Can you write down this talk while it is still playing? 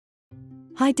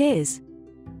Hi dears!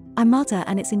 I'm Marta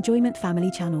and it's Enjoyment Family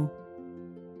Channel.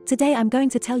 Today I'm going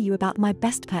to tell you about my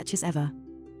best purchase ever.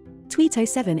 Tweeto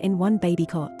 7-in-1 baby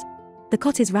cot. The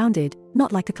cot is rounded,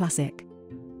 not like a classic.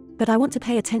 But I want to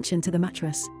pay attention to the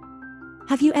mattress.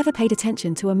 Have you ever paid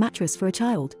attention to a mattress for a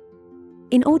child?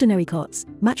 In ordinary cots,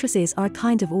 mattresses are a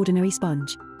kind of ordinary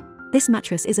sponge. This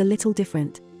mattress is a little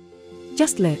different.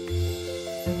 Just look.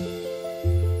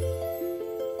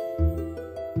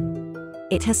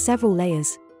 It has several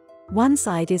layers. One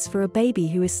side is for a baby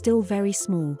who is still very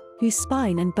small, whose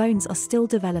spine and bones are still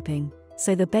developing,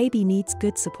 so the baby needs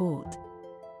good support.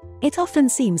 It often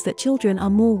seems that children are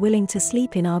more willing to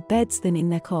sleep in our beds than in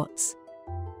their cots.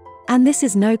 And this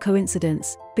is no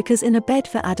coincidence, because in a bed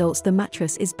for adults the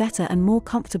mattress is better and more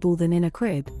comfortable than in a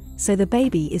crib, so the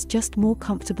baby is just more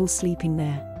comfortable sleeping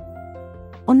there.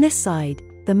 On this side,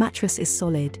 the mattress is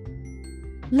solid.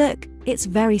 Look, it's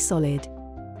very solid.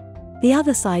 The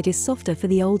other side is softer for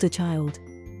the older child.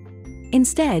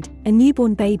 Instead, a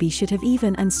newborn baby should have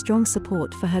even and strong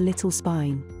support for her little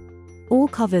spine. All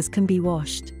covers can be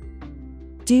washed.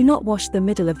 Do not wash the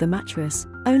middle of the mattress,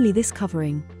 only this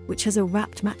covering, which has a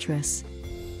wrapped mattress.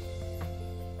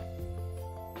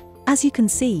 As you can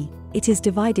see, it is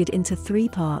divided into 3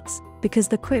 parts, because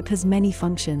the crib has many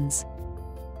functions.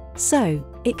 So,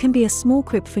 it can be a small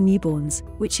crib for newborns,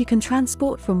 which you can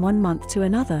transport from one month to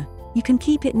another. You can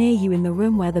keep it near you in the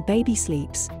room where the baby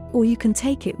sleeps, or you can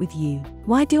take it with you.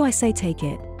 Why do I say take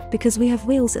it? Because we have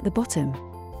wheels at the bottom.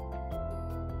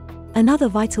 Another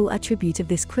vital attribute of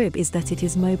this crib is that it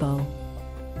is mobile.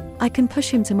 I can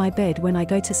push him to my bed when I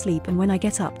go to sleep and when I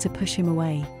get up to push him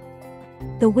away.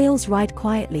 The wheels ride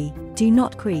quietly, do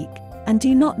not creak, and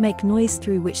do not make noise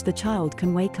through which the child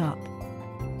can wake up.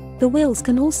 The wheels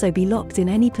can also be locked in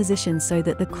any position so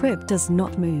that the crib does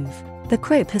not move. The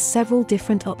crib has several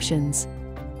different options.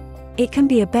 It can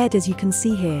be a bed as you can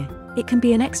see here. It can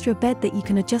be an extra bed that you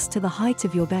can adjust to the height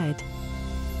of your bed.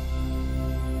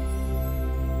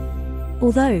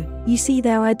 Although, you see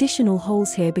there are additional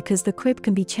holes here because the crib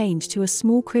can be changed to a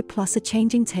small crib plus a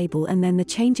changing table, and then the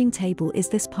changing table is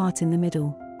this part in the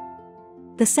middle.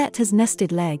 The set has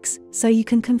nested legs, so you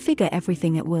can configure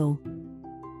everything at will.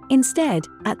 Instead,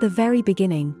 at the very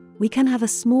beginning, we can have a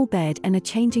small bed and a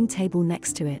changing table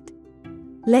next to it.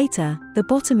 Later, the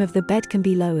bottom of the bed can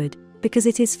be lowered, because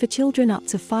it is for children up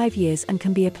to 5 years and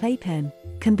can be a playpen,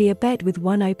 can be a bed with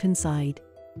one open side.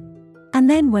 And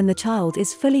then when the child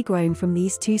is fully grown, from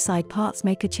these 2 side parts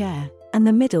make a chair, and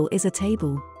the middle is a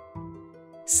table.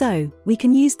 So, we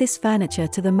can use this furniture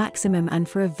to the maximum and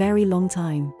for a very long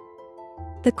time.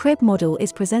 The crib model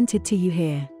is presented to you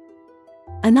here.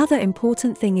 Another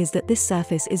important thing is that this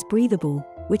surface is breathable,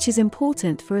 which is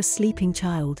important for a sleeping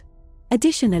child.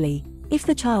 Additionally, if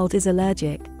the child is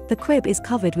allergic, the crib is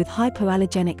covered with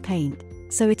hypoallergenic paint,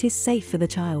 so it is safe for the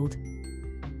child.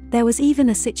 There was even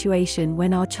a situation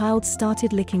when our child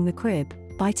started licking the crib,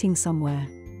 biting somewhere.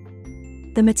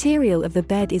 The material of the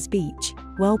bed is beech,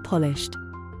 well polished.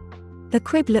 The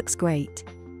crib looks great.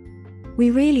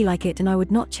 We really like it and I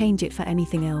would not change it for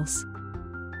anything else.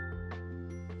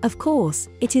 Of course,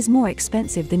 it is more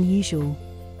expensive than usual.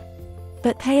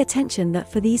 But pay attention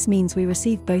that for these means we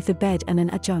receive both a bed and an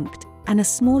adjunct, and a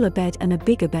smaller bed and a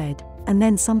bigger bed, and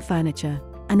then some furniture,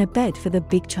 and a bed for the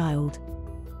big child.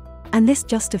 And this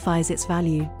justifies its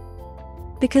value.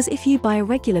 Because if you buy a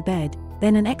regular bed,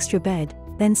 then an extra bed,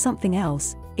 then something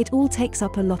else, it all takes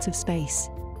up a lot of space.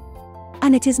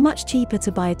 And it is much cheaper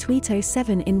to buy a Tweeto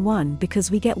 7-in-1 because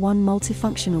we get one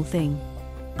multifunctional thing.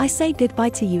 I say goodbye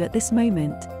to you at this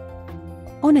moment.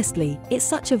 Honestly, it's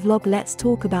such a vlog let's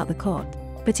talk about the cot,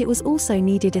 but it was also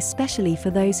needed especially for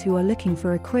those who are looking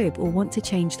for a crib or want to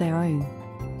change their own.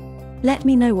 Let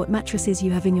me know what mattresses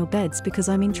you have in your beds because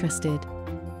I'm interested.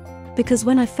 Because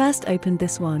when I first opened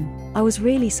this one, I was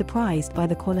really surprised by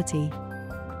the quality.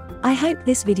 I hope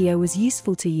this video was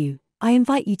useful to you. I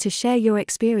invite you to share your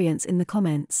experience in the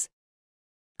comments.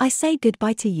 I say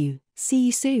goodbye to you, see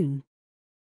you soon.